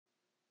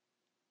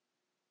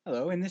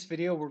Hello, in this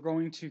video we're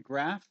going to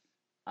graph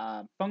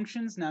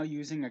functions now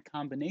using a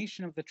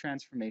combination of the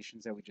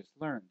transformations that we just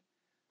learned.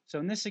 So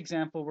in this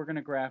example we're going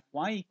to graph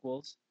y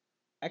equals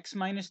x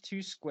minus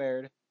 2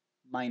 squared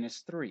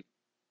minus 3.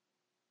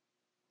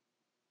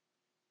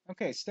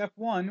 Okay, step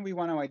 1, we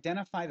want to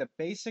identify the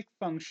basic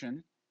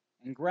function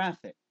and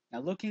graph it. Now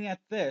looking at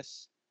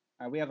this,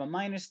 we have a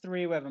minus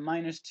 3, we have a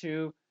minus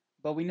 2,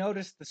 but we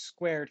notice the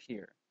squared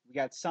here. We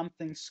got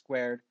something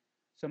squared.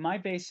 So my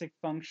basic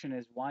function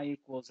is y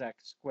equals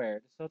x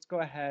squared. So let's go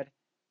ahead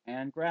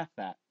and graph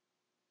that.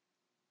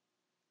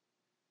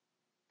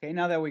 Okay,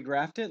 now that we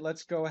graphed it,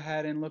 let's go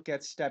ahead and look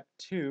at step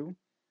 2,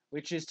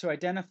 which is to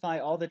identify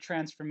all the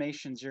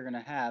transformations you're going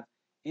to have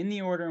in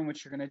the order in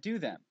which you're going to do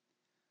them.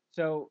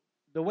 So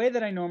the way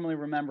that I normally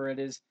remember it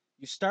is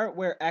you start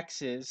where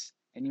x is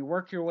and you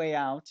work your way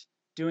out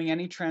doing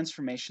any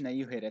transformation that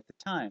you hit at the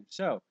time.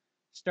 So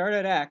start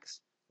at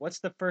x. What's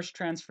the first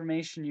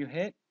transformation you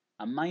hit?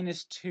 A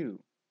minus 2,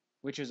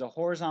 which is a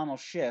horizontal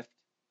shift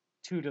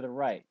 2 to the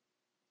right.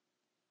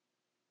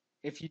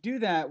 If you do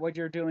that, what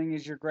you're doing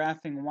is you're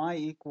graphing y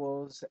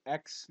equals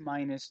x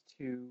minus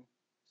 2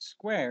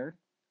 squared,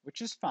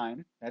 which is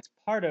fine. That's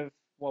part of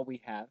what we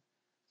have.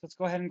 So let's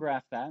go ahead and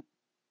graph that.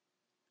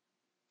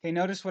 Okay,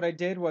 notice what I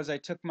did was I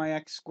took my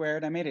x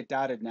squared, I made it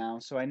dotted now,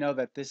 so I know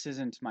that this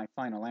isn't my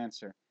final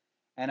answer.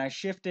 And I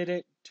shifted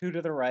it 2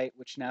 to the right,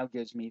 which now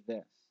gives me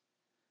this.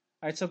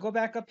 All right, so go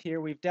back up here.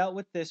 We've dealt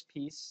with this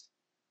piece.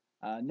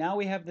 Now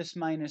we have this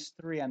minus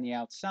 3 on the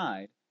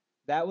outside.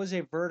 That was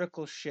a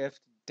vertical shift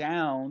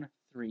down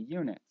 3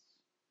 units.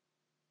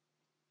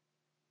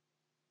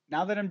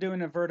 Now that I'm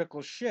doing a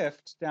vertical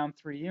shift down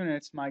 3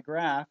 units, my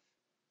graph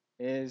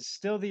is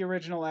still the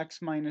original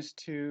x minus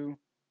 2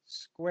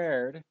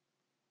 squared,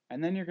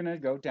 and then you're going to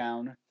go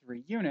down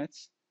 3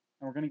 units,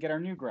 and we're going to get our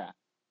new graph.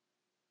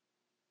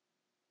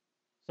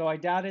 So I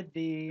dotted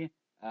the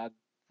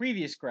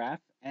previous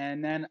graph,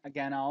 and then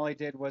again, all I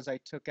did was I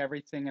took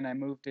everything and I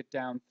moved it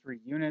down 3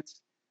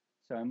 units.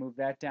 So I moved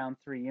that down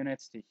 3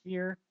 units to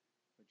here,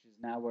 which is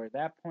now where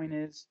that point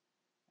is.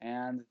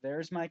 And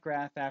there's my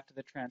graph after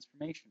the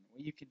transformation.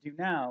 What you can do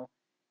now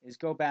is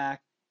go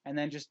back and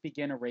then just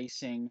begin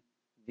erasing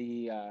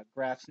the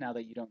graphs now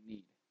that you don't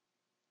need.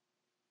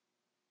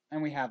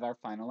 And we have our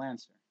final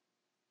answer.